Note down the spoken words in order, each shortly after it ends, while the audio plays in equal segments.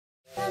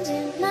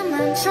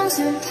나만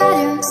청순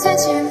가려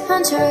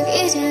새침한 척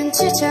이젠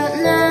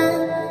지쳤나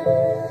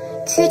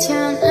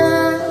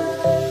귀찮아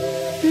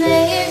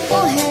매일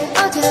뭐해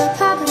어디가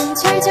밥은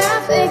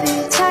잘자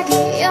baby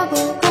자기 여보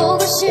보고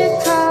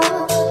싶어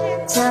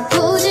다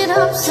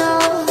부질없어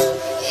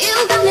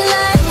You got me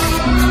like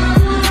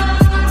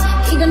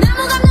이건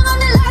아무 감정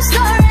없는 love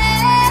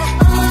story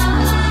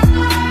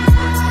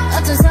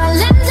어떤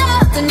설렘도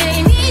어떤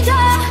의미도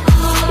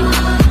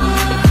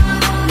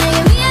내게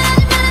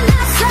미안하지만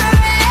not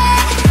sorry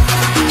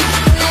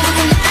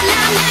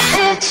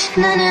Bitch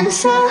나는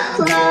solo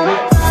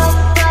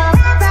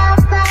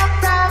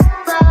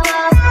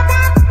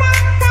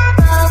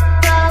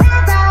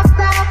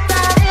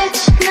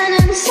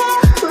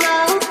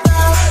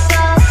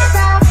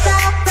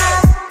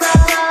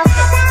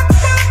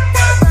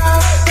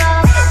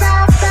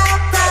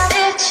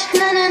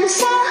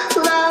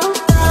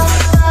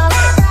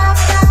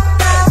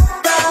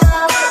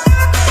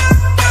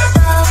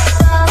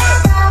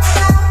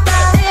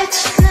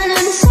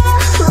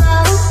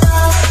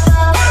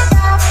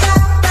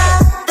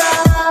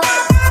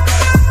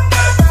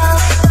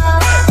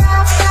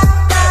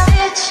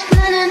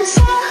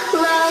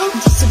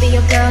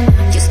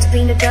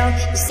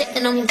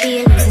on your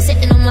feelings and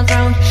sitting on my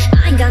throne.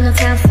 I ain't got no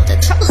time for the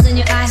troubles in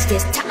your eyes.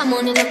 This time I'm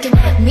only looking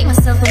at me,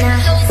 myself, and I.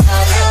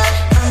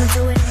 I'ma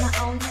do it on my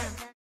own time.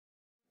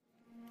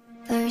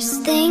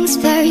 First things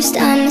first,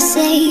 I'ma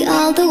say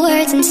all the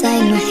words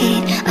inside my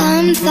head.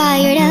 I'm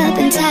fired up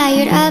and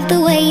tired of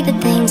the way that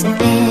things have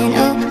been.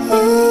 Oh,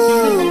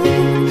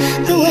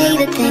 ooh, the way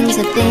that things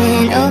have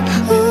been.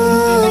 Oh, ooh.